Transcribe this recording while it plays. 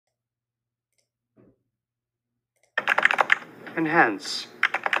Enhance.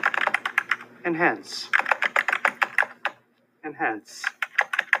 Enhance. Enhance.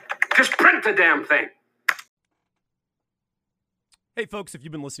 Just print the damn thing. Hey, folks, if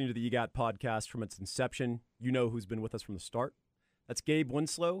you've been listening to the EGAT podcast from its inception, you know who's been with us from the start. That's Gabe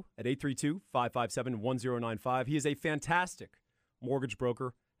Winslow at 832-557-1095. He is a fantastic mortgage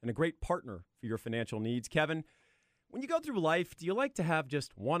broker and a great partner for your financial needs. Kevin, when you go through life, do you like to have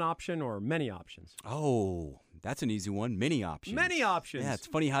just one option or many options? Oh, that's an easy one. Many options. Many options. Yeah, it's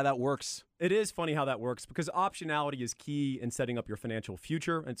funny how that works. It is funny how that works because optionality is key in setting up your financial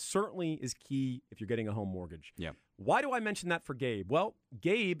future, and certainly is key if you're getting a home mortgage. Yeah. Why do I mention that for Gabe? Well,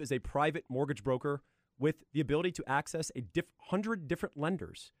 Gabe is a private mortgage broker with the ability to access 100 different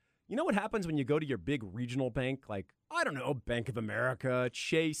lenders. You know what happens when you go to your big regional bank, like, I don't know, Bank of America,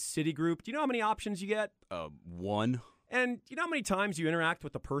 Chase, Citigroup? Do you know how many options you get? One. And do you know how many times you interact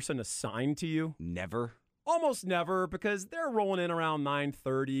with the person assigned to you? Never. Almost never, because they're rolling in around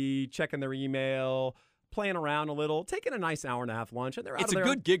 9:30, checking their email, playing around a little, taking a nice hour-and-a-half lunch, and they're out of there. It's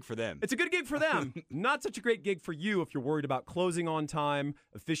a good gig for them. It's a good gig for them. Not such a great gig for you if you're worried about closing on time,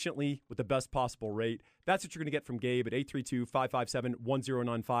 efficiently, with the best possible rate. That's what you're going to get from Gabe at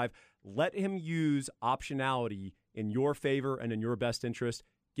 832-557-1095. Let him use optionality in your favor and in your best interest.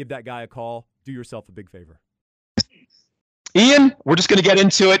 Give that guy a call. Do yourself a big favor. Ian, we're just going to get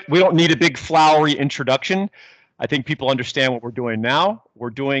into it. We don't need a big flowery introduction. I think people understand what we're doing now.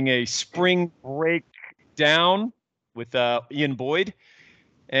 We're doing a spring break down with Ian Boyd.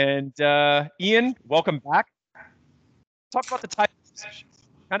 And Ian, welcome back. Talk about the tight end position.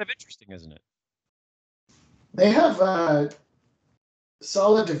 Kind of interesting, isn't it? They have a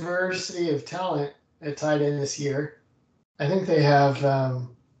solid diversity of talent at tight end this year. I think they have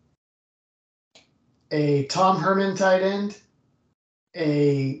a Tom Herman tight end,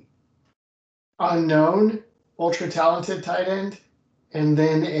 a unknown, ultra talented tight end, and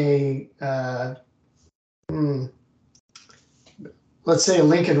then let's say a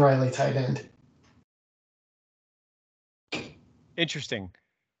Lincoln Riley tight end. Interesting.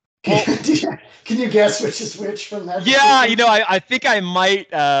 Well, can you guess which is which from that? Yeah, I think I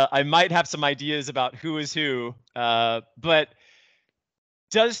might have some ideas about who is who. But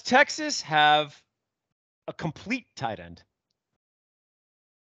does Texas have a complete tight end?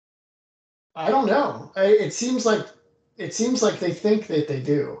 I don't know. It seems like they think that they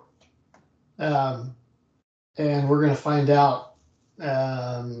do, and we're going to find out.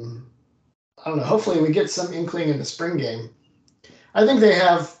 I don't know. Hopefully, we get some inkling in the spring game. I think they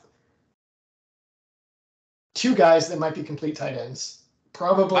have two guys that might be complete tight ends.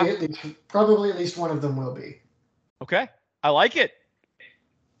 Probably at least one of them will be. Okay, I like it.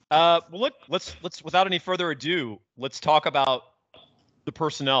 Well, look, let's without any further ado, let's talk about the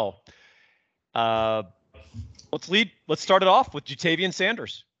personnel. Let's start it off with Ja'Tavion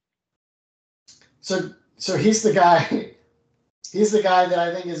Sanders. So he's the guy. He's the guy that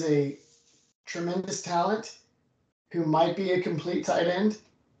I think is a tremendous talent who might be a complete tight end.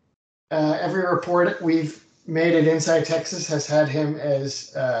 Every report we've made at Inside Texas has had him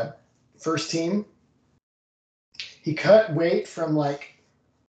as first team. He cut weight from I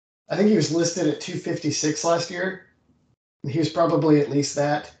think he was listed at 256 last year. He was probably at least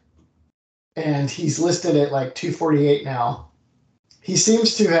that. And he's listed at 248 now. He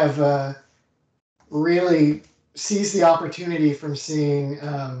seems to have really seized the opportunity from seeing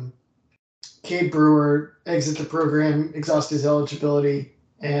Cade Brewer exit the program, exhaust his eligibility,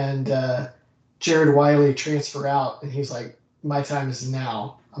 and Jared Wiley transfer out. And he's like, my time is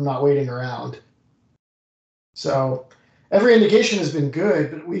now. I'm not waiting around. So every indication has been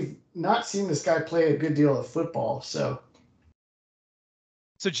good, but we've not seen this guy play a good deal of football. So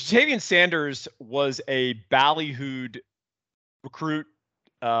Ja'Tavion Sanders was a ballyhooed recruit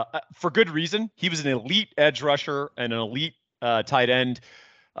for good reason. He was an elite edge rusher and an elite tight end,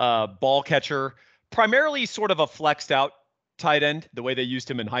 ball catcher, primarily sort of a flexed out tight end, the way they used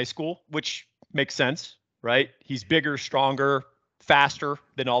him in high school, which makes sense, right? He's bigger, stronger, faster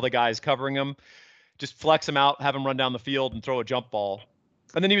than all the guys covering him. Just flex him out, have him run down the field and throw a jump ball.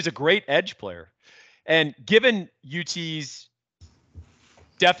 And then he was a great edge player. And given UT's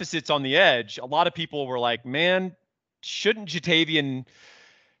deficits on the edge, a lot of people were like, man, shouldn't Ja'Tavion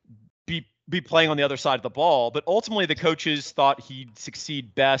be playing on the other side of the ball? But ultimately, the coaches thought he'd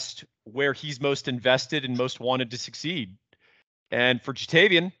succeed best where he's most invested and most wanted to succeed. And for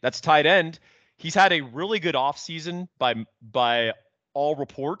Ja'Tavion, that's tight end. He's had a really good offseason by all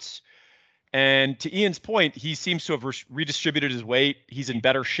reports. And to Ian's point, he seems to have redistributed his weight. He's in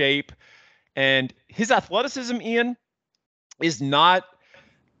better shape. And his athleticism, Ian, is not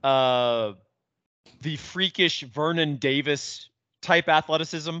the freakish Vernon Davis type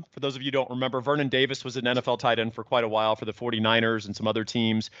athleticism. For those of you who don't remember, Vernon Davis was an NFL tight end for quite a while for the 49ers and some other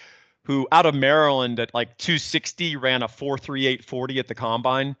teams, who out of Maryland at like 260 ran a 4.38 40 at the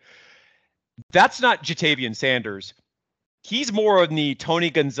combine. That's not Jatavian Sanders. He's more in the Tony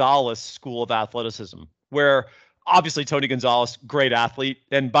Gonzalez school of athleticism, where obviously Tony Gonzalez, great athlete.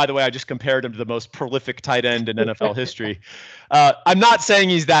 And by the way, I just compared him to the most prolific tight end in NFL history. I'm not saying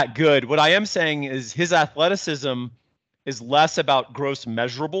he's that good. What I am saying is his athleticism is less about gross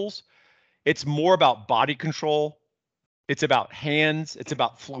measurables. It's more about body control. It's about hands. It's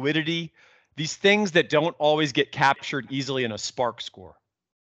about fluidity. These things that don't always get captured easily in a Spark score.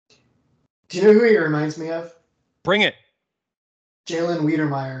 Do you know who he reminds me of? Bring it. Jalen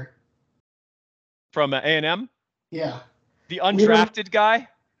Wiedemeyer. From A&M? Yeah. The undrafted guy?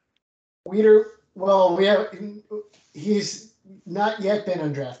 He's not yet been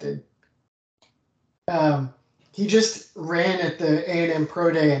undrafted. He just ran at the A&M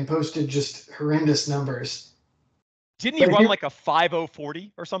Pro Day and posted just horrendous numbers. Didn't he run like a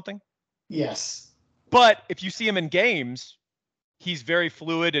 5.040 or something? Yes. But if you see him in games, he's very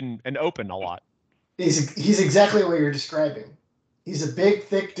fluid and open a lot. He's exactly what you're describing. He's a big,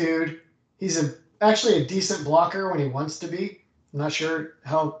 thick dude. He's actually a decent blocker when he wants to be. I'm not sure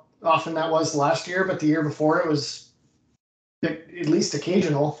how often that was last year, but the year before it was at least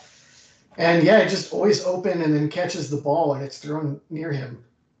occasional. And yeah, just always open and then catches the ball and it's thrown near him.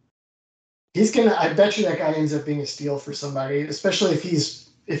 I bet you that guy ends up being a steal for somebody, especially if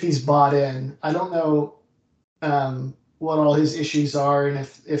he's bought in. I don't know what all his issues are and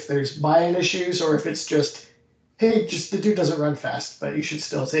if there's buy-in issues or if it's just, hey, just the dude doesn't run fast, but you should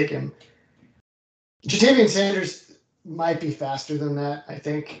still take him. Jatavian Sanders might be faster than that, I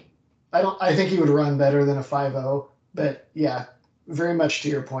think. I think he would run better than a 5.0, but yeah, very much to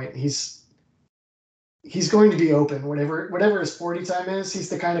your point. He's going to be open. Whatever his 40 time is, he's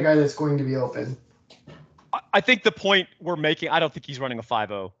the kind of guy that's going to be open. I think the point we're making, I don't think he's running a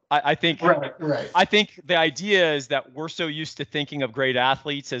 5.0. I think right. I think the idea is that we're so used to thinking of great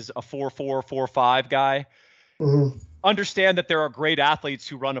athletes as a 4.4, 4.5 guy. Mm-hmm. Understand that there are great athletes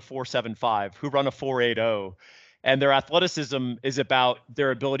who run a 4.75, who run a 4.80, and their athleticism is about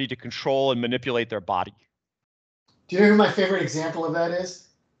their ability to control and manipulate their body. Do you know who my favorite example of that is?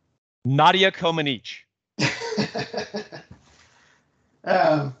 Nadia Comaneci.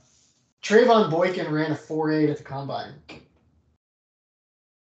 Trayvon Boykin ran a 4.8 at the combine.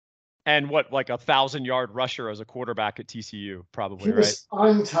 And what, like 1,000-yard rusher as a quarterback at TCU, probably, he right? was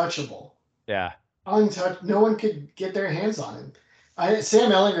untouchable. Yeah. No one could get their hands on him. Sam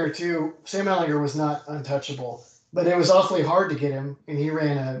Ehlinger too. Sam Ehlinger was not untouchable, but it was awfully hard to get him. And he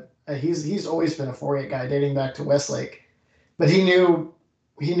ran he's always been a 4.8 guy dating back to Westlake, but he knew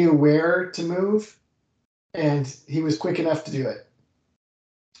where to move, and he was quick enough to do it.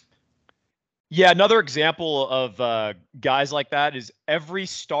 Yeah, another example of guys like that is every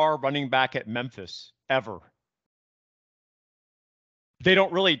star running back at Memphis ever. They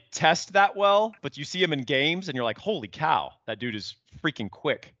don't really test that well, but you see him in games and you're like, holy cow, that dude is freaking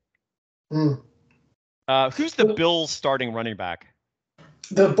quick. Mm. Who's the Bills starting running back?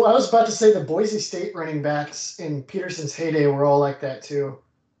 I was about to say the Boise State running backs in Peterson's heyday were all like that too.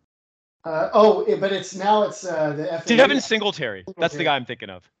 But it's the Devin Singletary. That's the guy I'm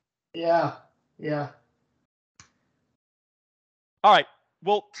thinking of. Yeah. All right.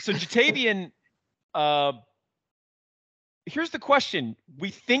 Well, so Jatavian, here's the question. We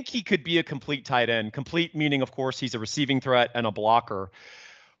think he could be a complete tight end. Complete meaning, of course, he's a receiving threat and a blocker.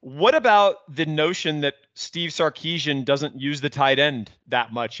 What about the notion that Steve Sarkisian doesn't use the tight end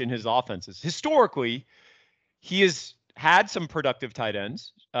that much in his offenses? Historically, he has had some productive tight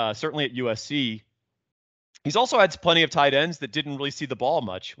ends, certainly at USC. He's also had plenty of tight ends that didn't really see the ball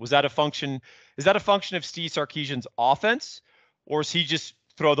much. Is that a function of Steve Sarkisian's offense, or is he just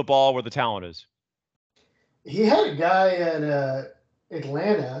throw the ball where the talent is? He had a guy at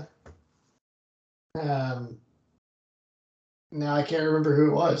Atlanta. Now I can't remember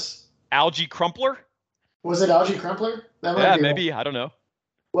who it was. Algie Crumpler? Was it Algie Crumpler? Yeah, maybe. I don't know.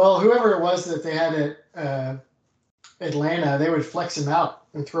 Well, whoever it was that they had at Atlanta, they would flex him out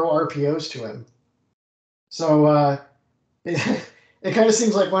and throw RPOs to him. So it kind of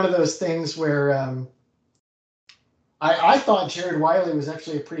seems like one of those things where I thought Jared Wiley was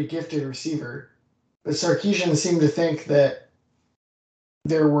actually a pretty gifted receiver, but Sarkisian seemed to think that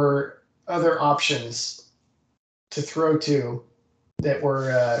there were other options to throw to that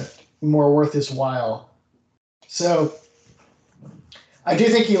were more worth his while. So I do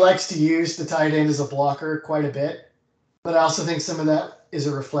think he likes to use the tight end as a blocker quite a bit, but I also think some of that is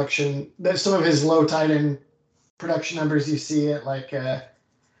a reflection that some of his low tight end production numbers you see it like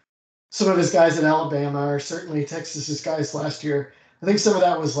some of his guys at Alabama or certainly Texas's guys last year. I think some of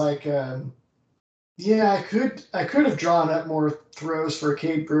that was like, yeah, I could have drawn up more throws for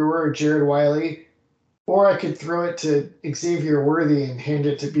Cade Brewer or Jared Wiley, or I could throw it to Xavier Worthy and hand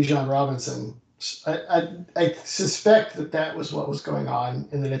it to Bijan Robinson. I suspect that was what was going on,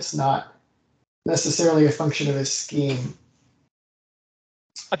 and that it's not necessarily a function of his scheme.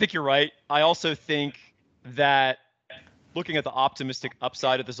 I think you're right. I also think that looking at the optimistic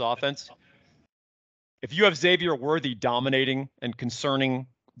upside of this offense, if you have Xavier Worthy dominating and concerning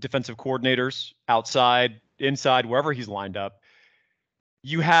defensive coordinators outside, inside, wherever he's lined up,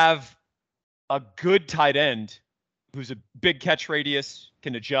 you have a good tight end who's a big catch radius,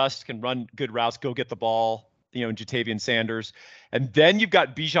 can adjust, can run good routes, go get the ball, in Jatavian Sanders. And then you've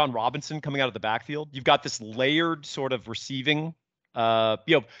got Bijan Robinson coming out of the backfield. You've got this layered sort of receiving.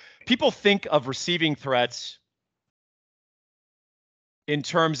 People think of receiving threats in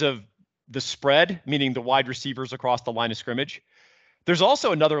terms of the spread, meaning the wide receivers across the line of scrimmage. There's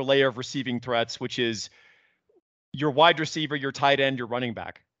also another layer of receiving threats, which is your wide receiver, your tight end, your running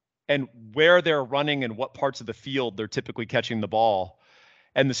back, and where they're running and what parts of the field they're typically catching the ball,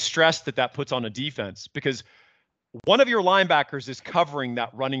 and the stress that puts on a defense, because one of your linebackers is covering that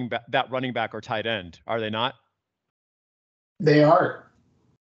running back or tight end, are they not? They are.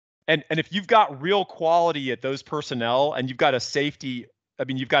 And if you've got real quality at those personnel, and you've got a safety, I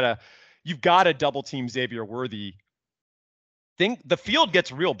mean, you've got to double team Xavier Worthy. The field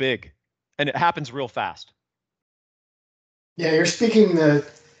gets real big, and it happens real fast. Yeah, you're speaking the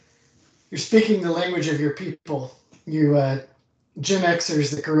language of your people. You Gen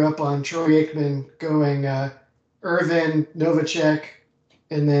Xers that grew up on Troy Aikman going Irvin, Novacek,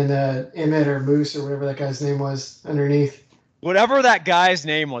 and then Emmett or Moose or whatever that guy's name was underneath. Whatever that guy's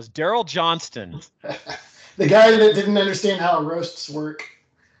name was, Daryl Johnston. The guy that didn't understand how roasts work.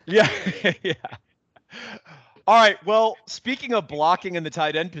 Yeah, yeah. All right, well, speaking of blocking in the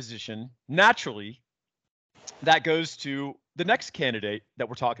tight end position, naturally, that goes to the next candidate that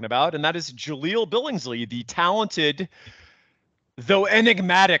we're talking about, and that is Jahleel Billingsley, the talented, though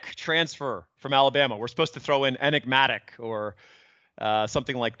enigmatic transfer from Alabama. We're supposed to throw in enigmatic or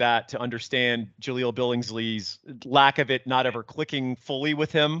something like that to understand Jahleel Billingsley's lack of it not ever clicking fully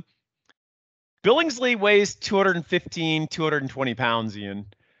with him. Billingsley weighs 215, 220 pounds, Ian.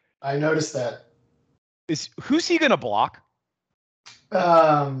 I noticed that. Who's he going to block?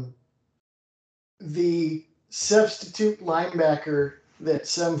 The substitute linebacker that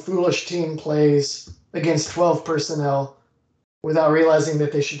some foolish team plays against 12 personnel without realizing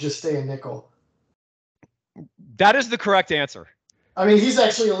that they should just stay a nickel. That is the correct answer. I mean, he's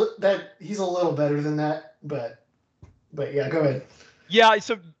actually he's a little better than that, but yeah, go ahead. Yeah,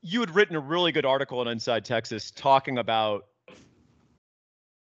 so you had written a really good article on Inside Texas talking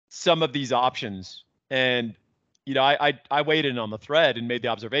some of these options. And, I weighed in on the thread and made the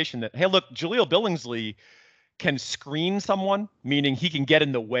observation that, hey, look, Jahleel Billingsley can screen someone, meaning he can get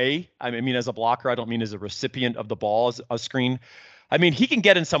in the way. I mean, as a blocker, I don't mean as a recipient of the ball as a screen. I mean, he can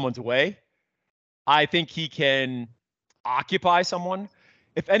get in someone's way. I think he can occupy someone.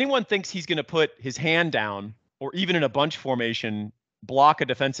 If anyone thinks he's going to put his hand down or even in a bunch formation, block a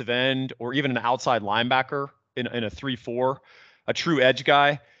defensive end or even an outside linebacker in a 3-4, a true edge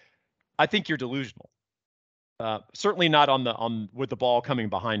guy, I think you're delusional. Certainly not with the ball coming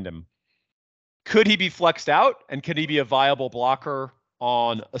behind him. Could he be flexed out, and could he be a viable blocker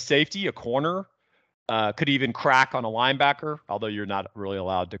on a safety, a corner? Could he even crack on a linebacker? Although you're not really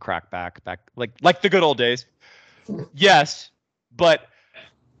allowed to crack back like the good old days. Yes, but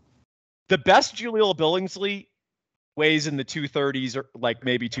the best Jahleel Billingsley weighs in the 230s or like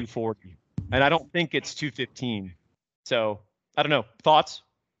maybe 240, and I don't think it's 215. So I don't know. Thoughts?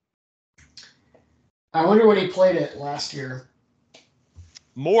 I wonder what he played at last year.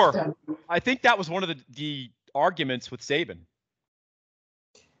 More. I think that was one of the arguments with Saban.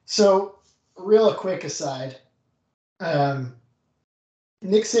 So, real quick aside,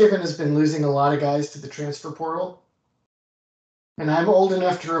 Nick Saban has been losing a lot of guys to the transfer portal. And I'm old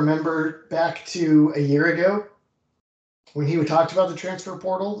enough to remember back to a year ago when he talked about the transfer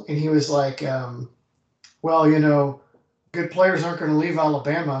portal, and he was like, well, good players aren't going to leave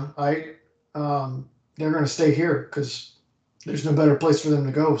Alabama. They're going to stay here because there's no better place for them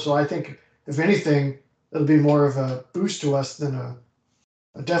to go. So I think, if anything, it'll be more of a boost to us than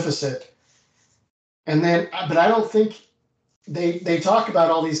a deficit. And then, but I don't think they talk about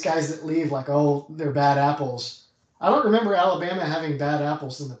all these guys that leave like, oh, they're bad apples. I don't remember Alabama having bad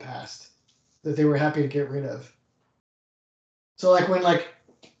apples in the past that they were happy to get rid of. So like when like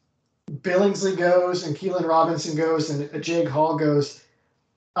Billingsley goes and Keelan Robinson goes and Jake Hall goes,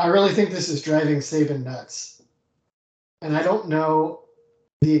 I really think this is driving Saban nuts. And I don't know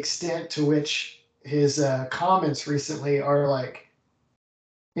the extent to which his comments recently are like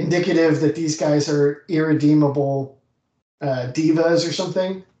indicative that these guys are irredeemable divas or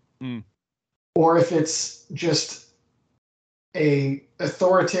something, or if it's just a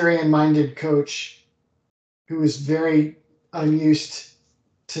authoritarian-minded coach who is very unused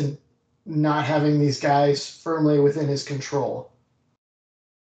to not having these guys firmly within his control.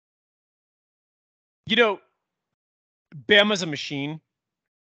 You know, Bama's a machine,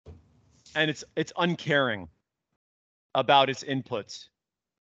 and it's uncaring about its inputs.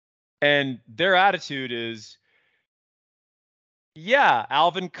 And their attitude is, yeah,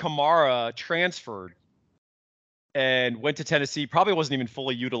 Alvin Kamara transferred and went to Tennessee, probably wasn't even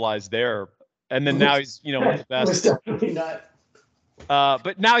fully utilized there. And then now he's, one of the best. Was definitely not.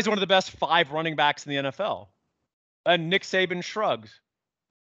 But now he's one of the best 5 running backs in the NFL. And Nick Saban shrugs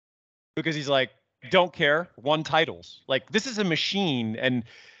because he's like, don't care, won titles. Like, this is a machine, and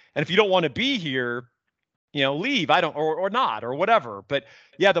if you don't want to be here, leave. I don't, or not, or whatever. But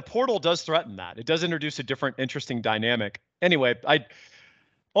yeah, the portal does threaten that. It does introduce a different, interesting dynamic. Anyway,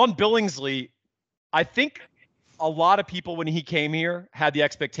 on Billingsley, I think a lot of people when he came here had the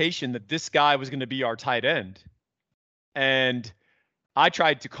expectation that this guy was going to be our tight end. And I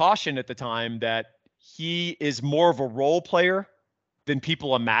tried to caution at the time that he is more of a role player than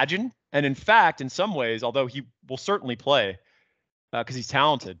people imagine. And in fact, in some ways, although he will certainly play because he's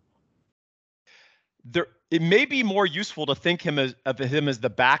talented, it may be more useful to think of him as the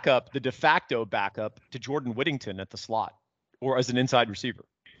backup, the de facto backup to Jordan Whittington at the slot or as an inside receiver.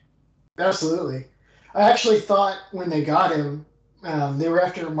 Absolutely. I actually thought when they got him, they were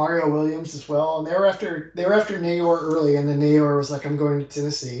after Mario Williams as well, and they were after Nayor early, and then Nayor was like, "I'm going to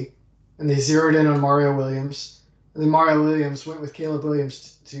Tennessee," and they zeroed in on Mario Williams, and then Mario Williams went with Caleb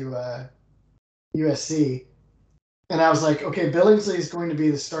Williams to USC, and I was like, "Okay, Billingsley is going to be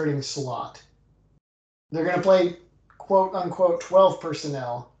the starting slot. They're going to play quote unquote 12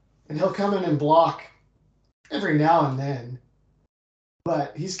 personnel, and he'll come in and block every now and then."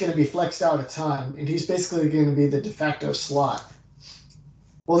 But he's going to be flexed out a ton, and he's basically going to be the de facto slot.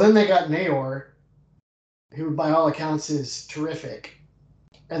 Well, then they got Nayor, who by all accounts is terrific.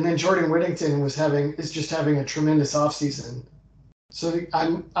 And then Jordan Whittington is just having a tremendous offseason. So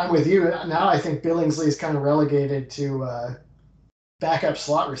I'm with you. Now I think Billingsley is kind of relegated to backup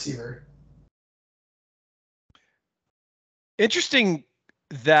slot receiver. Interesting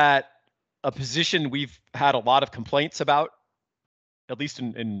that a position we've had a lot of complaints about, at least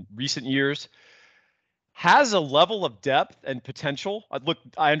in recent years, has a level of depth and potential. Look,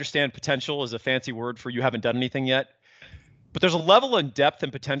 I understand potential is a fancy word for you haven't done anything yet, but there's a level of depth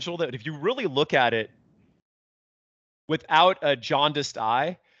and potential that if you really look at it without a jaundiced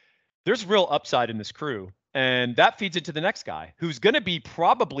eye, there's real upside in this crew. And that feeds into the next guy who's going to be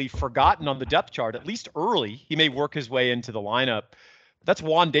probably forgotten on the depth chart, at least early. He may work his way into the lineup. That's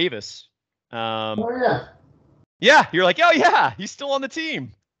Juan Davis. Oh, yeah. Yeah, you're like, oh yeah, he's still on the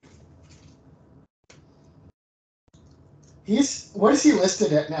team. What is he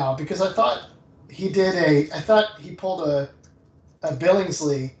listed at now? Because I thought he pulled a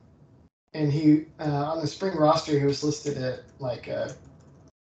Billingsley, and he on the spring roster he was listed at like I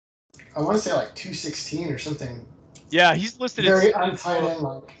want to say like 216 or something. Yeah, he's listed very at untight end,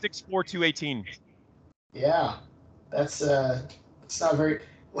 like 6'4", 218. Yeah, that's not very.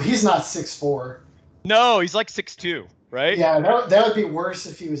 Well, he's not 6'4". No, he's like 6'2", right? Yeah, that would be worse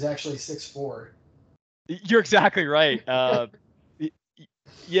if he was actually 6'4". You're exactly right.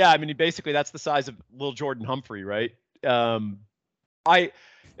 Yeah, I mean, basically that's the size of little Jordan Humphrey, right?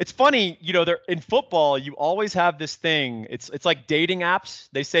 It's funny, there in football, you always have this thing. It's like dating apps.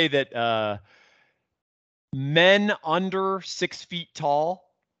 They say that men under 6 feet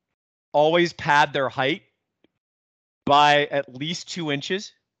tall always pad their height by at least 2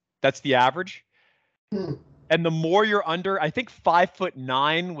 inches. That's the average. And the more you're under, I think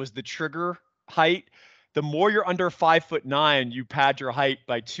 5'9" was the trigger height. The more you're under 5'9", you pad your height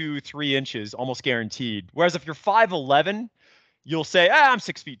by 2-3 inches, almost guaranteed. Whereas if you're 5'11", you'll say, I'm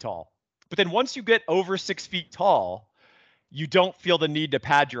 6 feet tall. But then once you get over 6 feet tall, you don't feel the need to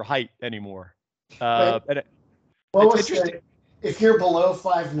pad your height anymore. If you're below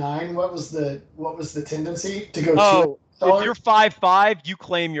 5'9", what was the tendency to go? If you're 5'5", you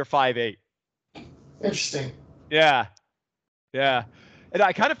claim you're 5'8". Interesting. Yeah. And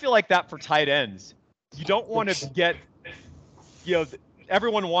I kind of feel like that for tight ends. You don't want to get,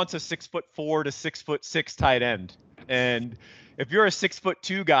 everyone wants a 6'4" to 6'6" tight end. And if you're a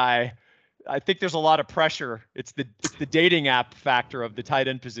 6'2" guy, I think there's a lot of pressure. It's the dating app factor of the tight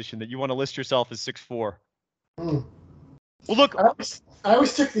end position that you want to list yourself as 6'4". Mm. Well, look, I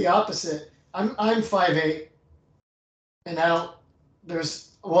always took the opposite. I'm 5'8", and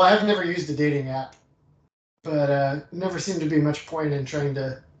I've never used a dating app, but never seemed to be much point in trying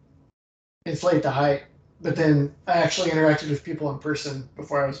to inflate the height. But then I actually interacted with people in person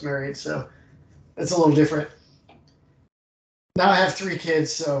before I was married, so it's a little different. Now I have 3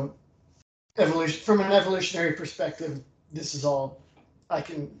 kids, so from an evolutionary perspective, this is all I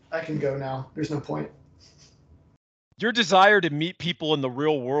can go now. There's no point. your desire to meet people in the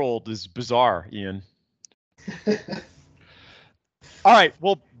real world is bizarre, Ian. All right,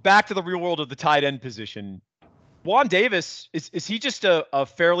 well, back to the real world of the tight end position. Juan Davis, is he just a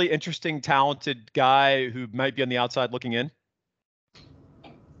fairly interesting, talented guy who might be on the outside looking in?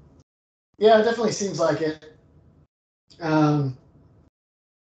 Yeah, it definitely seems like it.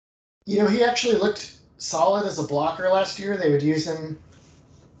 He actually looked solid as a blocker last year. They would use him.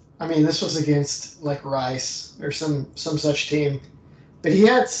 I mean, this was against like Rice or some such team, but he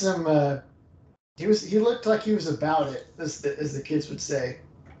had some. He looked like he was about it, as the kids would say.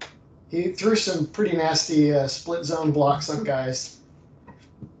 He threw some pretty nasty split zone blocks on guys,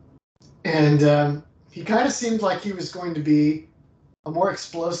 and he kind of seemed like he was going to be a more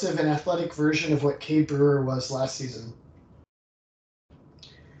explosive and athletic version of what Cade Brewer was last season.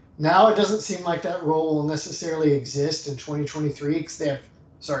 Now it doesn't seem like that role will necessarily exist in 2023 because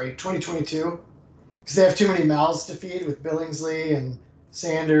 2022, because they have too many mouths to feed with Billingsley and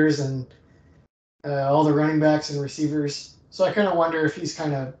Sanders and all the running backs and receivers. So I kind of wonder if he's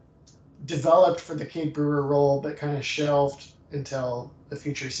kind of developed for the Cade Brewer role, but kind of shelved until the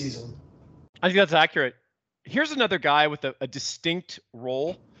future season. I think that's accurate. Here's another guy with a distinct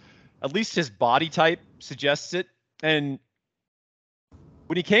role. At least his body type suggests it. And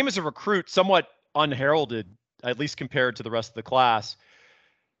when he came as a recruit, somewhat unheralded, at least compared to the rest of the class,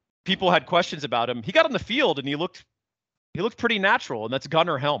 people had questions about him. He got on the field and he looked pretty natural, and that's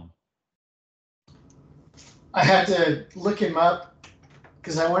Gunnar Helm. I had to look him up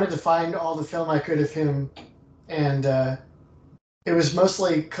because I wanted to find all the film I could of him, and it was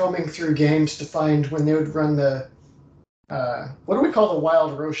mostly combing through games to find when they would run the what do we call the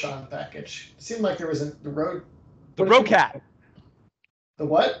Wild Roshan package? It seemed like there was the Rocat. The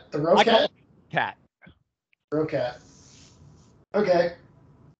what? The Rocat? Cat. Rocat. Okay.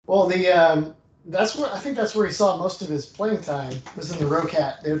 Well, that's where he saw most of his playing time was in the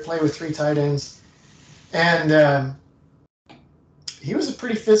Rocat. They would play with 3 tight ends, and he was a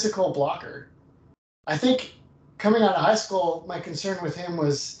pretty physical blocker. I think coming out of high school, my concern with him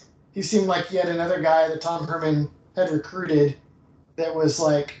was he seemed like yet another guy that Tom Herman had recruited that was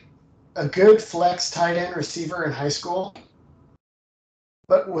like a good flex tight end receiver in high school,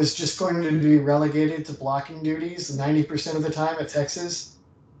 but was just going to be relegated to blocking duties 90% of the time at Texas.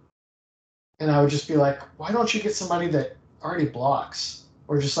 And I would just be like, why don't you get somebody that already blocks,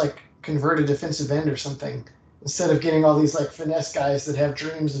 or just like convert a defensive end or something, instead of getting all these like finesse guys that have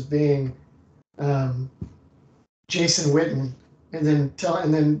dreams of being Jason Witten, and then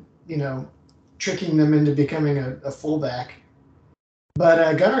tricking them into becoming a fullback.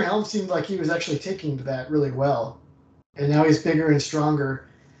 But Gunnar Helm seemed like he was actually taking to that really well, and now he's bigger and stronger.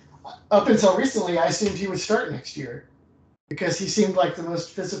 Up until recently, I assumed he would start next year because he seemed like the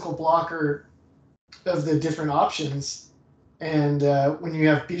most physical blocker of the different options. And when you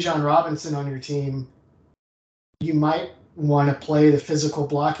have Bijan Robinson on your team, you might want to play the physical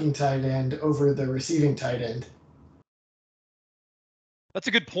blocking tight end over the receiving tight end. That's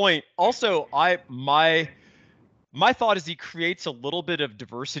a good point. Also, my thought is he creates a little bit of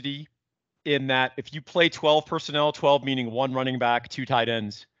diversity in that if you play 12 personnel, 12 meaning 1 running back, 2 tight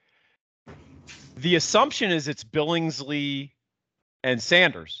ends, the assumption is it's Billingsley and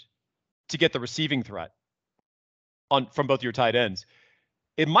Sanders to get the receiving threat from both your tight ends.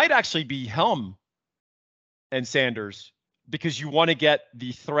 It might actually be Helm and Sanders because you want to get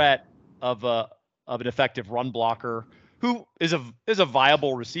the threat of an effective run blocker who is a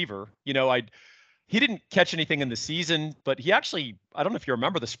viable receiver. He didn't catch anything in the season, but he actually, I don't know if you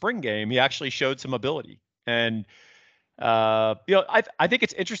remember the spring game, he actually showed some ability. And I think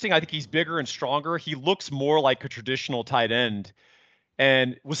it's interesting. I think he's bigger and stronger. He looks more like a traditional tight end.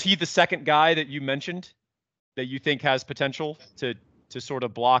 And was he the second guy that you mentioned that you think has potential to sort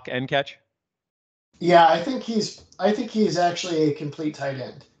of block and catch? Yeah, I think he's actually a complete tight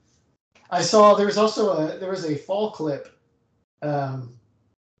end. I saw there was a fall clip. They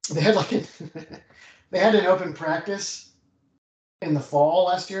had they had an open practice in the fall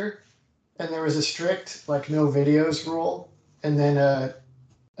last year, and there was a strict no videos rule. and then a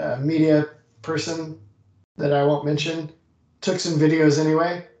media person that I won't mention took some videos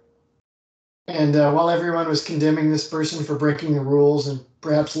anyway. And while everyone was condemning this person for breaking the rules and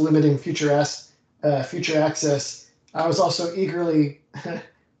perhaps limiting future access, I was also eagerly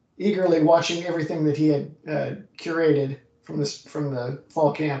watching everything that he had curated from the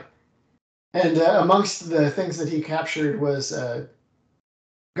fall camp. And amongst the things that he captured was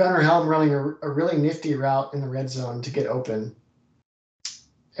Gunnar Helm running a really nifty route in the red zone to get open.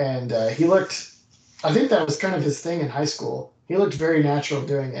 And he looked, I think that was kind of his thing in high school. He looked very natural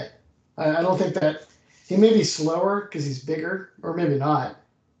doing it. I don't think that he may be slower because he's bigger, or maybe not,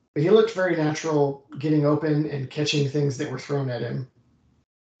 but he looked very natural getting open and catching things that were thrown at him.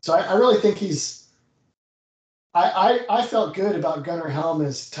 So I really think I felt good about Gunnar Helm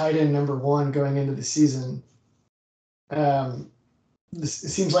as tight end number 1 going into the season. It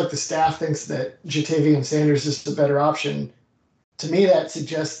seems like the staff thinks that Jatavian Sanders is the better option. To me, that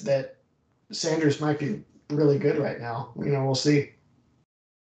suggests that Sanders might be really good right now. We'll see.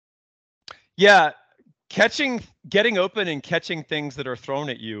 Yeah, getting open and catching things that are thrown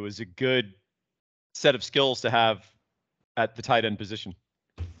at you is a good set of skills to have at the tight end position.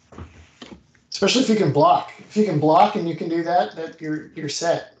 Especially if you can block. If you can block and you can do that you're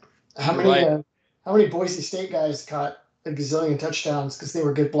set. How many Boise State guys caught a gazillion touchdowns because they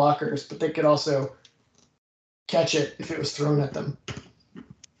were good blockers, but they could also catch it if it was thrown at them.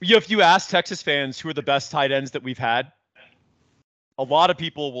 If you ask Texas fans who are the best tight ends that we've had, a lot of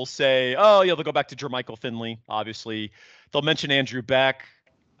people will say, oh, yeah, they'll go back to Jermichael Finley, obviously. They'll mention Andrew Beck.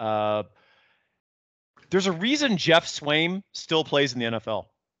 There's a reason Jeff Swaim still plays in the NFL.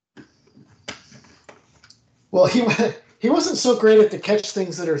 Well, he wasn't so great at the catch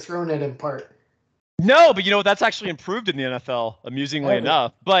things that are thrown at him part. No, but that's actually improved in the NFL, amusingly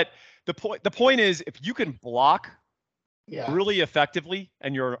enough. But the point is, if you can block really effectively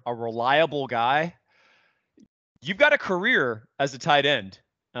and you're a reliable guy, you've got a career as a tight end.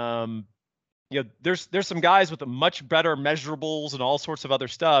 There's some guys with a much better measurables and all sorts of other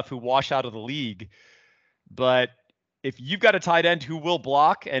stuff who wash out of the league. But if you've got a tight end who will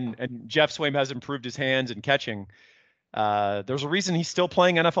block, and Jeff Swaim has improved his hands and catching, there's a reason he's still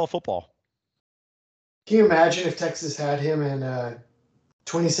playing NFL football. Can you imagine if Texas had him in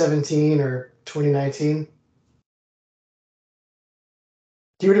 2017 or 2019?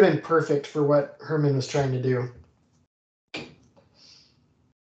 He would have been perfect for what Herman was trying to do.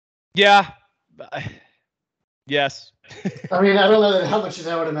 Yeah. Yes. I mean, I don't know how much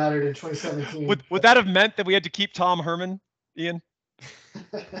that would have mattered in 2017. Would that have meant that we had to keep Tom Herman, Ian?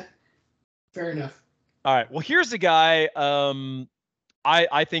 Fair enough. All right. Well, here's a guy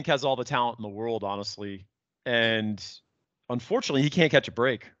I think has all the talent in the world, honestly. And unfortunately, he can't catch a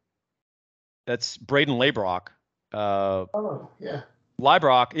break. That's Braden Leibrock. Oh, yeah.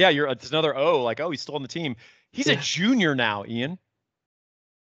 Leibrock. Yeah, it's another O. Like, he's still on the team. He's a junior now, Ian.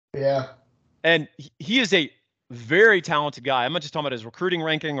 Yeah. And he is a very talented guy. I'm not just talking about his recruiting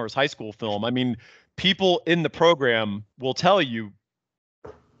ranking or his high school film. I mean, people in the program will tell you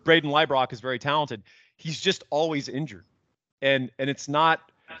Braden Leibrock is very talented. He's just always injured. And it's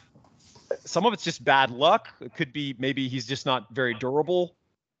not, some of it's just bad luck. It could be maybe he's just not very durable,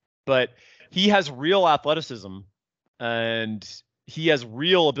 but he has real athleticism and he has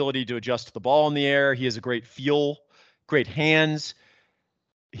real ability to adjust to the ball in the air. He has a great feel, great hands.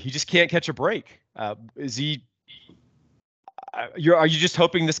 He just can't catch a break. Are you just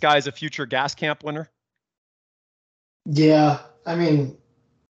hoping this guy is a future gas camp winner? Yeah. I mean,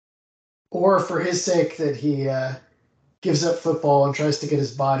 or for his sake that he gives up football and tries to get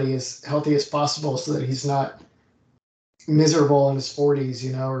his body as healthy as possible so that he's not miserable in his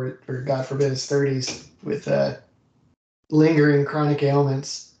 40s, or God forbid his 30s with lingering chronic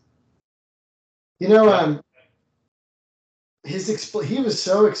ailments. He was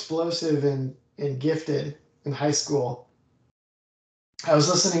so explosive and gifted in high school. I was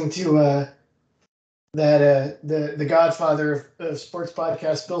listening to the Godfather of sports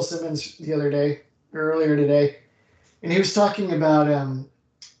podcast, Bill Simmons, earlier today, and he was talking about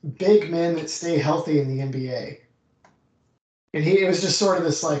big men that stay healthy in the NBA. And it was just sort of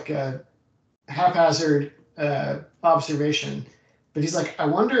this like haphazard observation, but he's like, I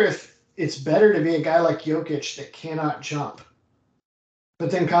wonder if it's better to be a guy like Jokic that cannot jump,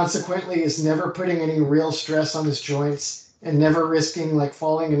 but then consequently is never putting any real stress on his joints and never risking like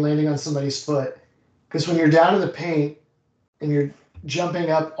falling and landing on somebody's foot. Because when you're down in the paint and you're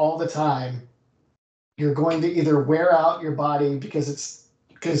jumping up all the time, you're going to either wear out your body because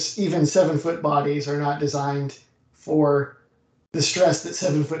even 7-foot bodies are not designed for the stress that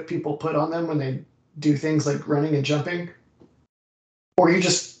 7-foot people put on them when they do things like running and jumping. or you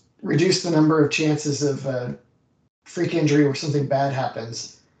just reduce the number of chances of freak injury where something bad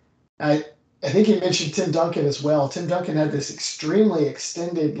happens. I think you mentioned Tim Duncan as well. Tim Duncan had this extremely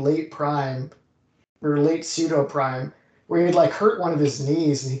extended late prime or late pseudo prime where he'd like hurt one of his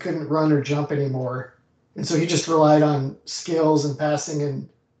knees and he couldn't run or jump anymore. And so he just relied on skills and passing and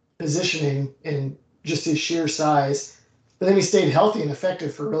positioning and just his sheer size. But then he stayed healthy and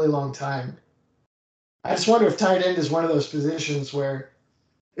effective for a really long time. I just wonder if tight end is one of those positions where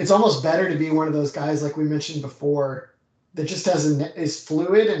it's almost better to be one of those guys like we mentioned before that just is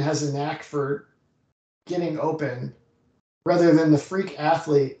fluid and has a knack for getting open rather than the freak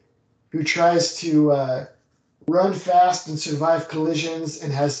athlete who tries to run fast and survive collisions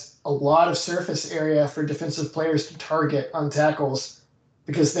and has a lot of surface area for defensive players to target on tackles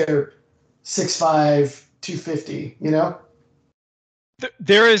because they're 6'5", 250, you know?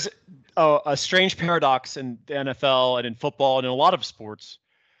 There is a strange paradox in the NFL and in football and in a lot of sports.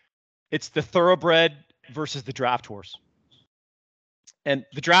 It's the thoroughbred versus the draft horse. And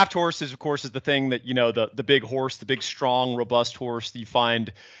the draft horse is, of course, is the thing that, you know, the big horse, the big, strong, robust horse that you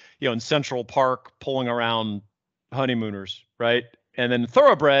find, you know, in Central Park pulling around honeymooners, right? And then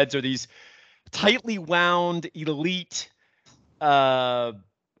thoroughbreds are these tightly wound, elite,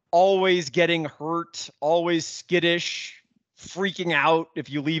 always getting hurt, always skittish, freaking out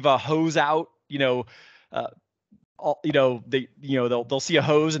if you leave a hose out, they'll see a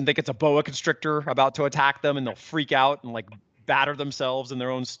hose and think it's a boa constrictor about to attack them, and they'll freak out and like batter themselves in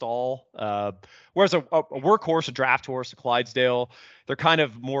their own stall. Whereas a workhorse, a draft horse, a Clydesdale, they're kind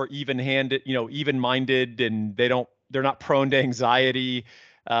of more even-handed, even-minded, and they're not prone to anxiety.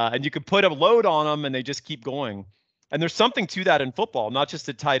 And you can put a load on them and they just keep going. And there's something to that in football, not just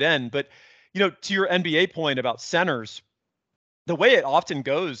at tight end, but, to your NBA point about centers, the way it often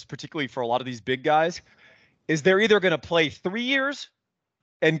goes, particularly for a lot of these big guys, is they're either going to play 3 years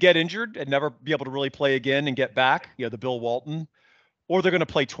and get injured and never be able to really play again and get back, the Bill Walton, or they're going to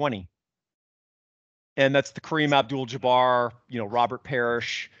play 20. And that's the Kareem Abdul-Jabbar, Robert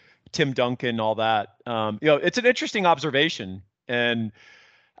Parrish, Tim Duncan, all that. It's an interesting observation. And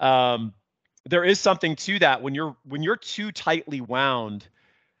there is something to that. When you're too tightly wound,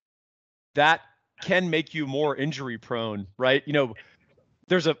 that can make you more injury prone, right?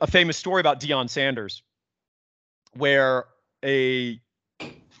 There's a famous story about Deion Sanders where a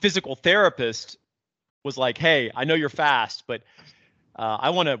physical therapist was like, hey, I know you're fast, but I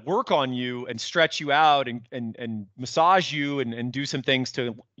want to work on you and stretch you out and massage you and do some things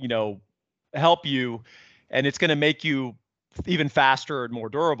to, help you. And it's going to make you even faster and more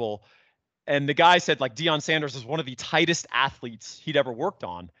durable. And the guy said, like, Deion Sanders is one of the tightest athletes he'd ever worked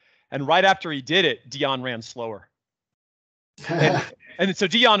on. And right after he did it, Deion ran slower. And so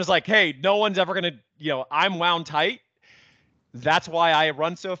Deion is like, hey, no one's ever going to, I'm wound tight. That's why I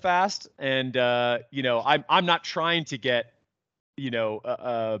run so fast. And, I'm not trying to get,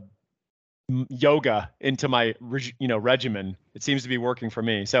 yoga into my, regimen. It seems to be working for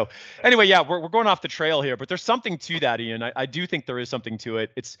me. So anyway, yeah, we're going off the trail here, but there's something to that, Ian. I do think there is something to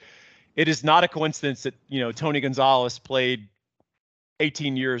it. It is not a coincidence that, Tony Gonzalez played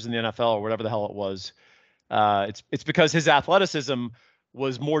 18 years in the NFL or whatever the hell it was. It's because his athleticism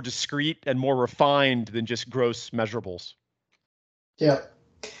was more discreet and more refined than just gross measurables. Yeah.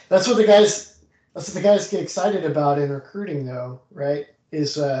 That's what the guys get excited about in recruiting, though, right?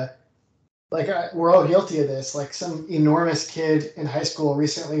 Is we're all guilty of this. Like, some enormous kid in high school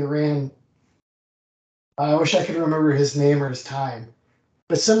recently ran, I wish I could remember his name or his time,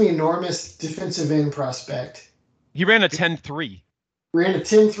 but some enormous defensive end prospect. He ran a 10.3. Ran a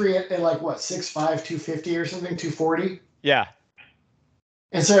 10.3 at like what, 6'5", 250 or something, 240? Yeah.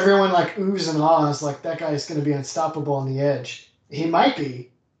 And so everyone like oohs and ahs, like, that guy's going to be unstoppable on the edge. He might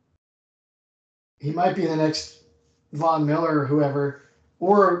be. He might be the next Von Miller or whoever.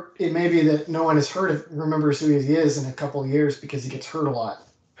 Or it may be that no one has remembers who he is in a couple of years because he gets hurt a lot.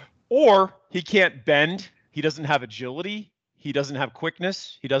 Or he can't bend. He doesn't have agility. He doesn't have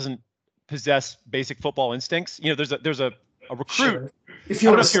quickness. He doesn't possess basic football instincts. There's a recruit. Sure. I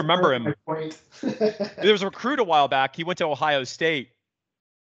don't know if you remember him. There was a recruit a while back. He went to Ohio State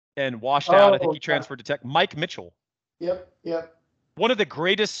and washed out. I think he transferred to Tech. Mike Mitchell. Yep. One of the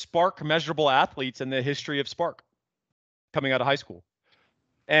greatest Spark measurable athletes in the history of Spark coming out of high school.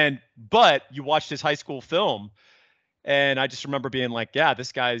 But you watched his high school film, and I just remember being like, yeah,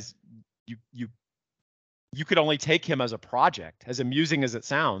 this guy's, you could only take him as a project, as amusing as it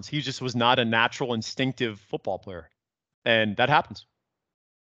sounds. He just was not a natural, instinctive football player. And that happens.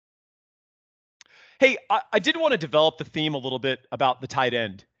 Hey, I did want to develop the theme a little bit about the tight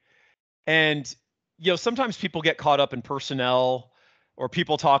end. And, sometimes people get caught up in personnel or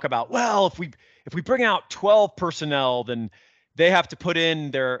people talk about, well, if we bring out 12 personnel, then they have to put in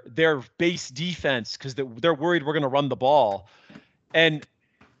their base defense because they're worried we're going to run the ball. And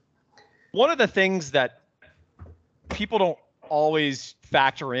one of the things that people don't always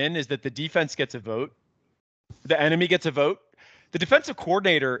factor in is that the defense gets a vote, the enemy gets a vote. The defensive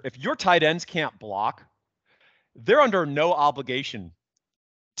coordinator, if your tight ends can't block, they're under no obligation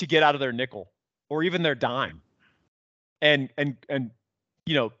to get out of their nickel or even their dime and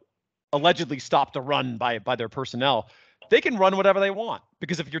allegedly stop the run by their personnel. They can run whatever they want,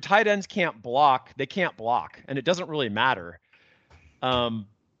 because if your tight ends can't block, they can't block, and it doesn't really matter.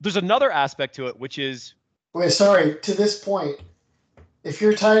 There's another aspect to it, which is, wait, sorry, to this point, if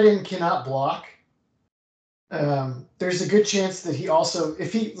your tight end cannot block, there's a good chance that he also,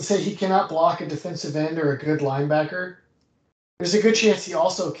 if he, let's say he cannot block a defensive end or a good linebacker, there's a good chance he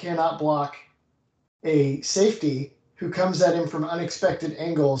also cannot block a safety who comes at him from unexpected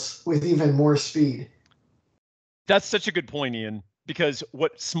angles with even more speed. that's such a good point, Ian, because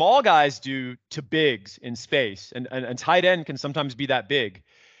what small guys do to bigs in space, and tight end can sometimes be that big,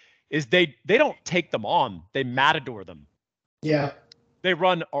 is they don't take them on, they matador them. Yeah. They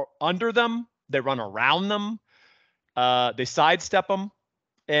run under them, they run around them, they sidestep them,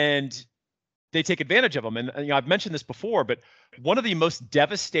 and they take advantage of them. And I've mentioned this before, but one of the most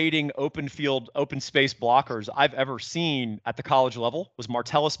devastating open field, open space blockers I've ever seen at the college level was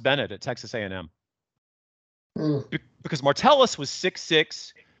Martellus Bennett at Texas A&M. Because Martellus was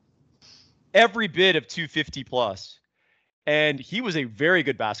 6'6", every bit of 250 plus, and he was a very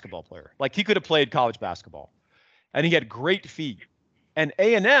good basketball player. Like, he could have played college basketball, and he had great feet. And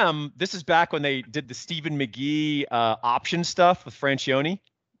A&M, this is back when they did the Stephen McGee option stuff with Francione.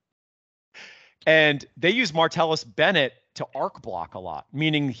 And they used Martellus Bennett to arc block a lot,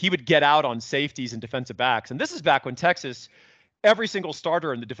 meaning he would get out on safeties and defensive backs. And this is back when Texas, every single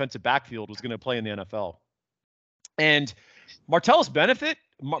starter in the defensive backfield was going to play in the NFL. And Martellus Bennett,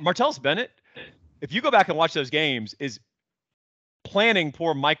 if you go back and watch those games, is planning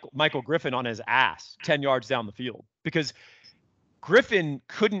poor Michael Griffin on his ass 10 yards down the field, because Griffin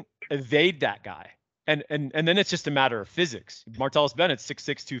couldn't evade that guy. And then it's just a matter of physics. Martellus Bennett's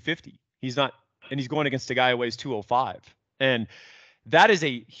 6'6", 250. He's not, and he's going against a guy who weighs 205. And that is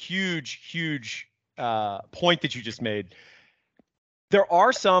a huge point that you just made. There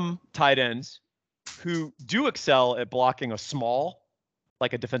are some tight ends who do excel at blocking a small,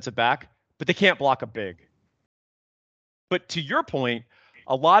 like a defensive back, but they can't block a big. But to your point,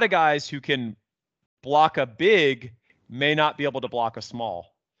 a lot of guys who can block a big may not be able to block a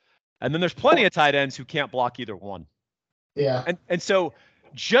small. And then there's plenty of tight ends who can't block either one. Yeah. And so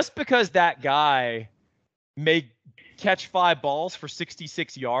just because that guy may catch 5 balls for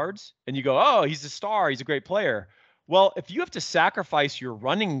 66 yards and you go, oh, he's a star, he's a great player. Well, if you have to sacrifice your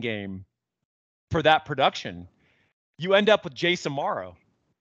running game for that production, you end up with Jason Morrow,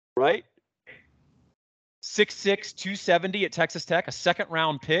 right? 6'6", 270 at Texas Tech, a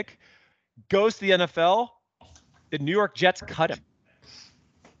second-round pick, goes to the NFL. The New York Jets cut him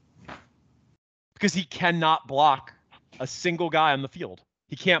because he cannot block a single guy on the field.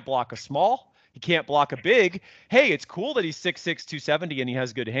 He can't block a small. He can't block a big. Hey, it's cool that he's 6'6", 270 and he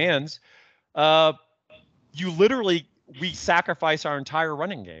has good hands. We sacrifice our entire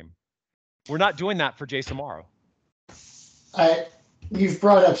running game. We're not doing that for Jason Morrow. You've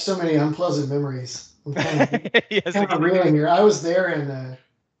brought up so many unpleasant memories. I'm kind of reeling here. I was there, and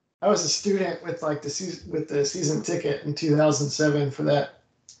I was a student with the season ticket in 2007 for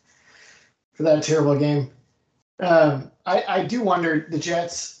that terrible game. I do wonder, the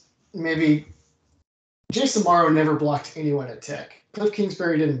Jets, maybe Jason Morrow never blocked anyone at Tech. Cliff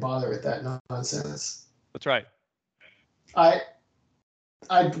Kingsbury didn't bother with that nonsense. That's right. I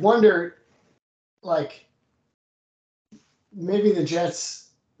wonder, like, maybe the Jets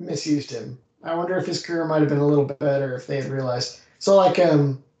misused him. I wonder if his career might have been a little bit better if they had realized. So, like,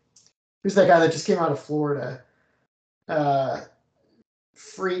 who's that guy that just came out of Florida?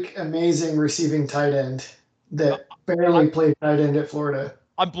 Freak, amazing receiving tight end that barely played tight end at Florida.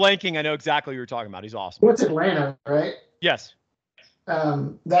 I'm blanking. I know exactly what you're talking about. He's awesome. What's Atlanta, right? Yes.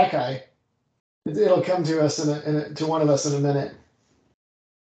 That guy. It'll come to us to one of us in a minute.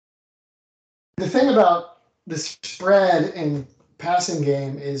 The thing about the spread and passing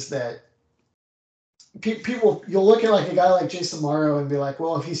game is that people, you'll look at like a guy like Jason Morrow and be like,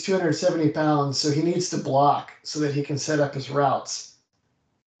 well, if he's 270 pounds, so he needs to block so that he can set up his routes.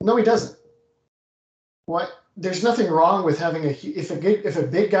 No, he doesn't. There's nothing wrong with having if a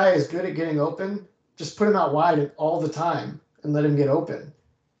big guy is good at getting open, just put him out wide all the time and let him get open.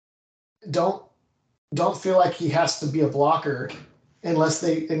 Don't feel like he has to be a blocker unless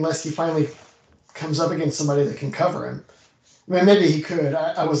he finally comes up against somebody that can cover him. I mean, maybe he could.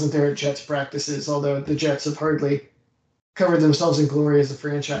 I wasn't there at Jets practices, although the Jets have hardly covered themselves in glory as a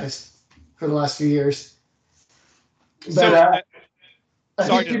franchise for the last few years. But So, I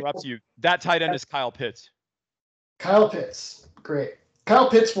sorry think to interrupt you. That tight end is Kyle Pitts. Kyle Pitts, great. Kyle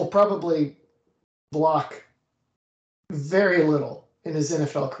Pitts will probably block very little in his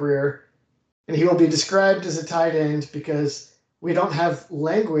NFL career, and he will be described as a tight end because we don't have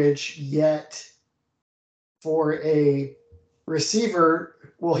language yet for a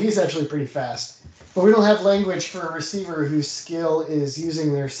receiver. Well, he's actually pretty fast, but we don't have language for a receiver whose skill is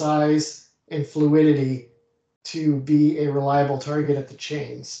using their size and fluidity to be a reliable target at the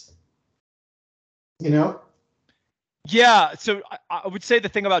chains. You know? Yeah, so I would say the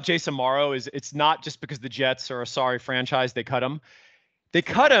thing about Jason Morrow is it's not just because the Jets are a sorry franchise they cut him. They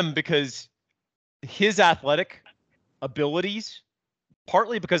cut him because his athletic abilities,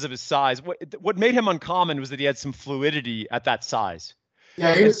 partly because of his size, what made him uncommon was that he had some fluidity at that size.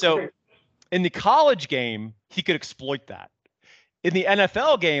 Yeah, and so in the college game, he could exploit that. In the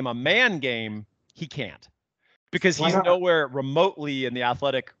NFL game, a man game, he can't because he's nowhere remotely in the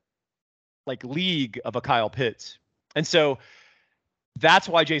athletic league of a Kyle Pitts. And so that's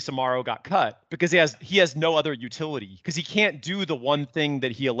why Jason Morrow got cut, because he has no other utility, because he can't do the one thing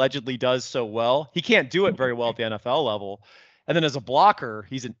that he allegedly does so well. He can't do it very well at the NFL level. And then as a blocker,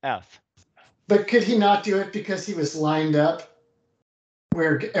 he's an F. But could he not do it because he was lined up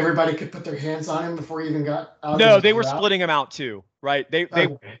where everybody could put their hands on him before he even got out? No, they were splitting him out too, right? They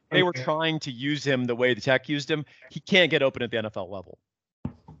were trying to use him the way the Tech used him. He can't get open at the NFL level.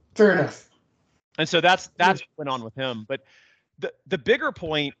 Fair enough. And so that's what went on with him. But the bigger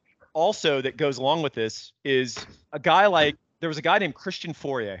point also that goes along with this is there was a guy named Christian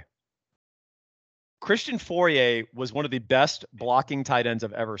Fauria. Christian Fauria was one of the best blocking tight ends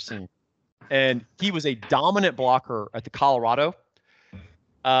I've ever seen. And he was a dominant blocker at the Colorado.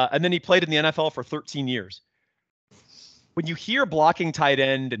 And then he played in the NFL for 13 years. When you hear blocking tight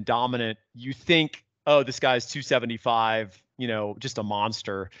end and dominant, you think, oh, this guy's 275, just a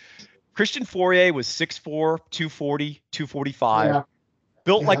monster. Christian Fauria was 6'4", 240, 245,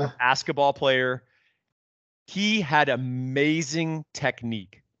 built like a basketball player. He had amazing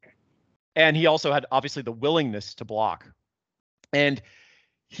technique. And he also had, obviously, the willingness to block. And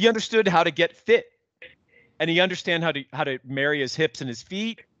he understood how to get fit. And he understood how to marry his hips and his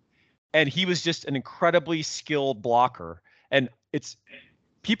feet. And he was just an incredibly skilled blocker. And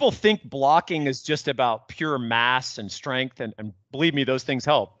people think blocking is just about pure mass and strength. And believe me, those things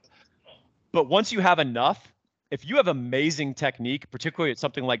help. But once you have enough, if you have amazing technique, particularly at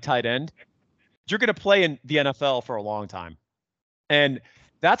something like tight end, you're going to play in the NFL for a long time. And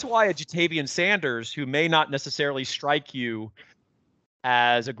that's why a Jatavian Sanders, who may not necessarily strike you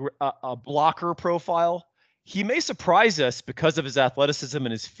as a blocker profile, he may surprise us because of his athleticism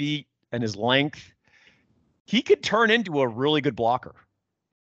and his feet and his length. He could turn into a really good blocker.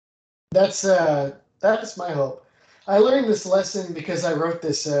 That's my hope. I learned this lesson because I wrote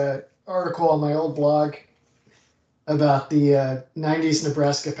this article on my old blog about the 90s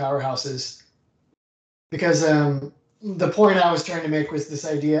Nebraska powerhouses, because the point I was trying to make was this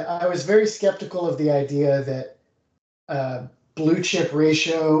idea. I was very skeptical of the idea that blue chip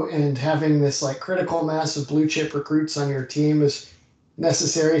ratio and having this critical mass of blue chip recruits on your team is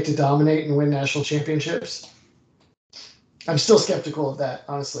necessary to dominate and win national championships. I'm still skeptical of that,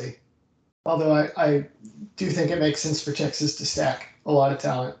 honestly, although I do think it makes sense for Texas to stack a lot of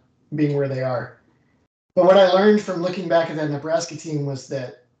talent being where they are. But what I learned from looking back at that Nebraska team was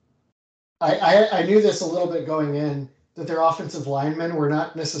that I knew this a little bit going in, that their offensive linemen were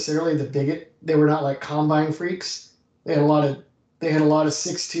not necessarily the bigot. They were not like combine freaks. They had a lot of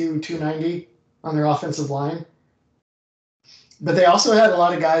 6'2", 290 on their offensive line. But they also had a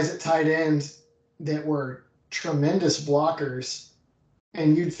lot of guys at tight end that were tremendous blockers.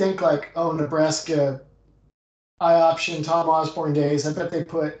 And you'd think Nebraska I-option Tom Osborne days, I bet they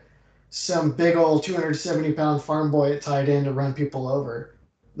put some big old 270-pound farm boy at tight end to run people over.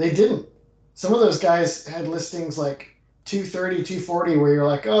 They didn't. Some of those guys had listings like 230, 240, where you're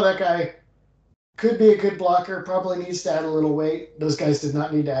like, oh, that guy could be a good blocker, probably needs to add a little weight. Those guys did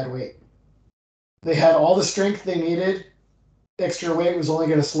not need to add weight. They had all the strength they needed. Extra weight was only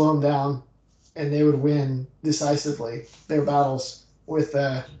going to slow them down, and they would win decisively their battles with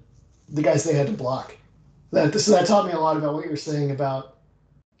the guys they had to block. That taught me a lot about what you're saying about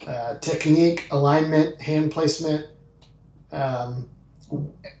technique, alignment, hand placement,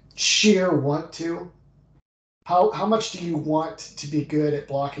 sheer want to. How much do you want to be good at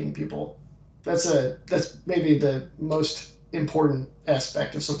blocking people? That's maybe the most important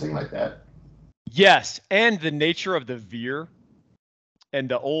aspect of something like that. Yes, and the nature of the veer and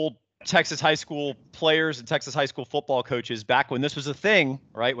the old Texas high school players and Texas high school football coaches back when this was a thing,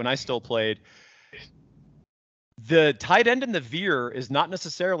 right? When I still played, the tight end in the veer is not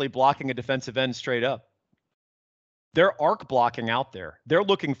necessarily blocking a defensive end straight up. They're arc blocking out there. They're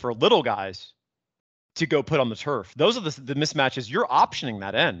looking for little guys to go put on the turf. Those are the mismatches. You're optioning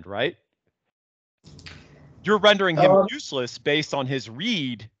that end, right? You're rendering him useless based on his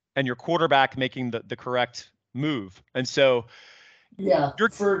read and your quarterback making the correct move. And so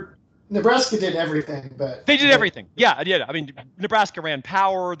for Nebraska did everything, but they did everything. Yeah. I mean, Nebraska ran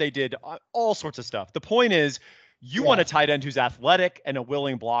power. They did all sorts of stuff. The point is, you want a tight end who's athletic and a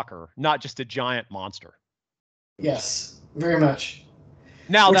willing blocker, not just a giant monster. Yes, very much.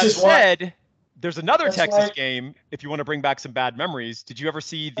 Now, that said, there's another Texas game, if you want to bring back some bad memories. Did you ever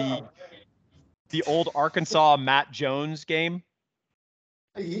see the old Arkansas Matt Jones game?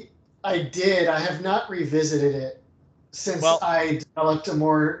 I did. I have not revisited it since I developed a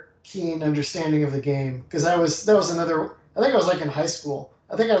more keen understanding of the game, because that was another. I think I was like in high school.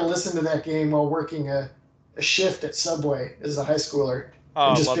 I think I listened to that game while working a shift at Subway as a high schooler,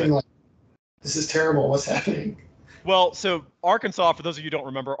 and just being like, "This is terrible. What's happening?" Well, so Arkansas, for those of you who don't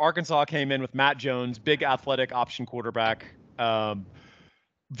remember, Arkansas came in with Matt Jones, big athletic option quarterback,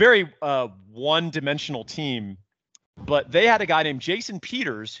 very one-dimensional team. But they had a guy named Jason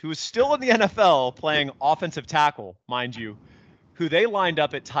Peters, who is still in the NFL playing offensive tackle, mind you, who they lined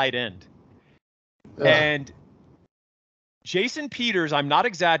up at tight end. And Jason Peters, I'm not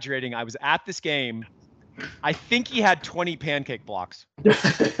exaggerating, I was at this game. I think he had 20 pancake blocks.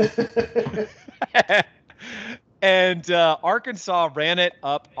 And Arkansas ran it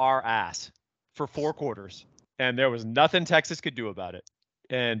up our ass for 4 quarters. And there was nothing Texas could do about it.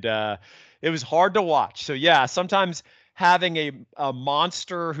 And it was hard to watch. So, yeah, sometimes having a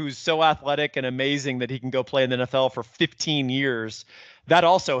monster who's so athletic and amazing that he can go play in the NFL for 15 years, that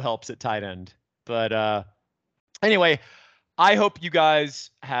also helps at tight end. But anyway, I hope you guys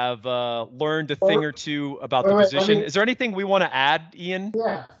have learned a thing or two about the position. Is there anything we want to add, Ian?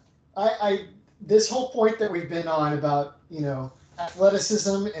 Yeah. This whole point that we've been on about,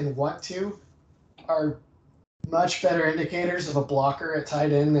 athleticism and want to are much better indicators of a blocker at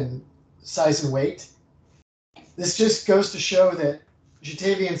tight end than size and weight. This just goes to show that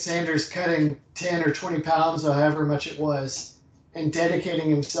Jatavian Sanders cutting 10 or 20 pounds or however much it was and dedicating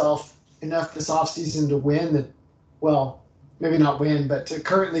himself enough this offseason to win maybe not win, but to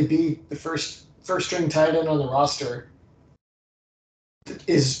currently be the first string tight end on the roster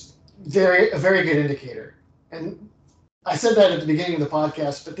is a very good indicator. And I said that at the beginning of the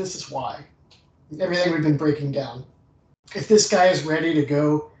podcast, but this is why. Everything we've been breaking down. If this guy is ready to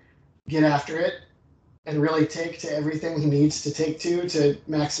go get after it and really take to everything he needs to take to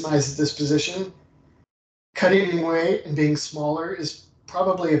maximize this position, cutting weight and being smaller is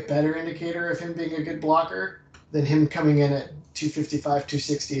probably a better indicator of him being a good blocker than him coming in at 255,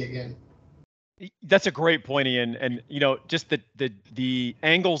 260 again. That's a great point, Ian. And, just the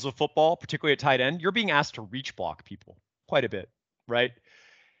angles of football, particularly at tight end, you're being asked to reach block people quite a bit, right?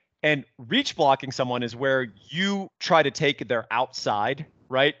 And reach blocking someone is where you try to take their outside,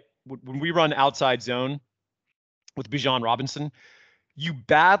 right? When we run outside zone with Bijan Robinson, you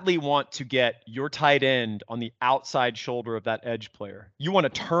badly want to get your tight end on the outside shoulder of that edge player. You want to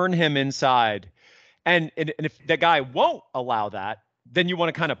turn him inside. And if that guy won't allow that, then you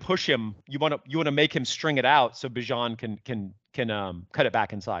want to kind of push him. You want to make him string it out so Bijan can cut it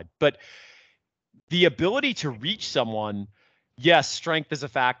back inside. But the ability to reach someone, yes, strength is a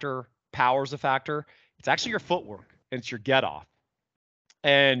factor, power is a factor. It's actually your footwork and it's your get off.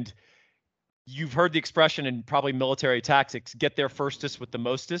 And you've heard the expression in probably military tactics, get there firstest with the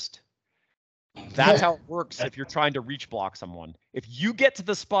mostest. That's how it works if you're trying to reach block someone. If you get to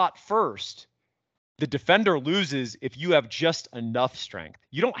the spot first, the defender loses if you have just enough strength.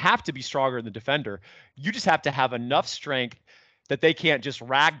 You don't have to be stronger than the defender. You just have to have enough strength that they can't just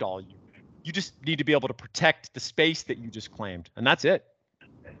ragdoll you. You just need to be able to protect the space that you just claimed. And that's it.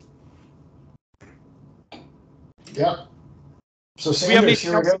 Yep. So do we have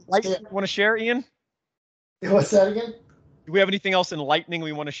anything else enlightening we want to share, Ian? What's that again? Do we have anything else enlightening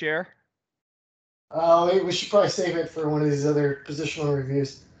we want to share? We should probably save it for one of these other positional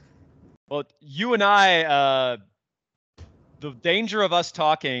reviews. Well, you and I, the danger of us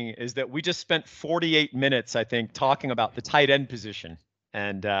talking is that we just spent 48 minutes, I think, talking about the tight end position.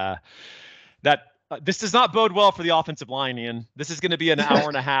 And this does not bode well for the offensive line, Ian. This is going to be an hour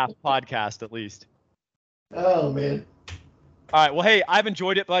and a half podcast at least. Oh, man. All right. Well, hey, I've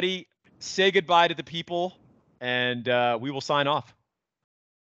enjoyed it, buddy. Say goodbye to the people. and we will sign off.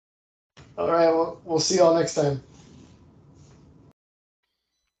 All right, well, we'll see y'all next time.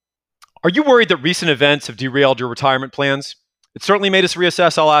 Are you worried that recent events have derailed your retirement plans? It certainly made us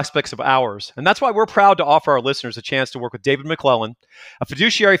reassess all aspects of ours, and that's why we're proud to offer our listeners a chance to work with David McClellan, a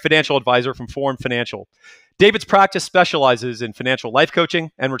fiduciary financial advisor from Forum Financial. David's practice specializes in financial life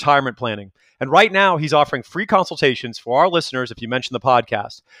coaching and retirement planning, and right now he's offering free consultations for our listeners if you mention the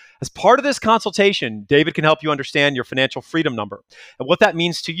podcast. As part of this consultation, David can help you understand your financial freedom number and what that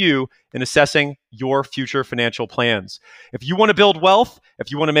means to you in assessing your future financial plans. If you want to build wealth,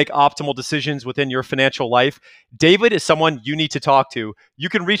 if you want to make optimal decisions within your financial life, David is someone you need to talk to. You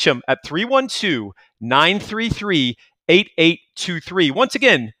can reach him at 312-933-8823. Once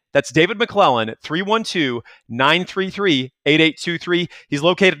again, that's David McClellan at 312-933-8823. He's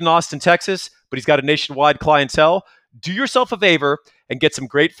located in Austin, Texas, but he's got a nationwide clientele. Do yourself a favor and get some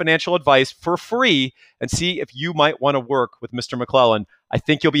great financial advice for free and see if you might want to work with Mr. McClellan. I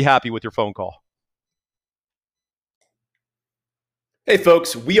think you'll be happy with your phone call. Hey,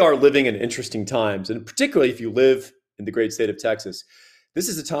 folks, we are living in interesting times, and particularly if you live in the great state of Texas. This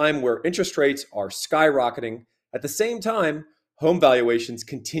is a time where interest rates are skyrocketing. At the same time, home valuations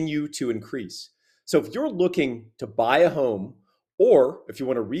continue to increase. So if you're looking to buy a home, or if you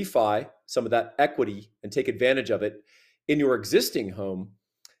want to refi some of that equity and take advantage of it in your existing home,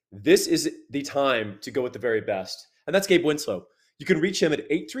 this is the time to go with the very best. And that's Gabe Winslow. You can reach him at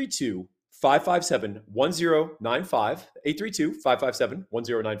 832-557-1095,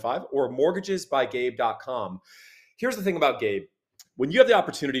 832-557-1095, or mortgagesbygabe.com. Here's the thing about Gabe. When you have the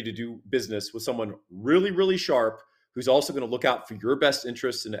opportunity to do business with someone really, really sharp, who's also going to look out for your best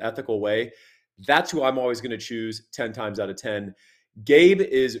interests in an ethical way, that's who I'm always going to choose 10 times out of 10. Gabe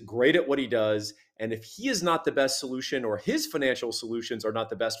is great at what he does. And if he is not the best solution, or his financial solutions are not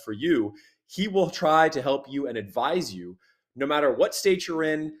the best for you, he will try to help you and advise you no matter what state you're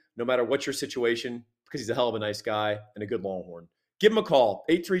in, no matter what your situation, because he's a hell of a nice guy and a good Longhorn. Give him a call,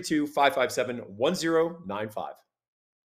 832-557-1095.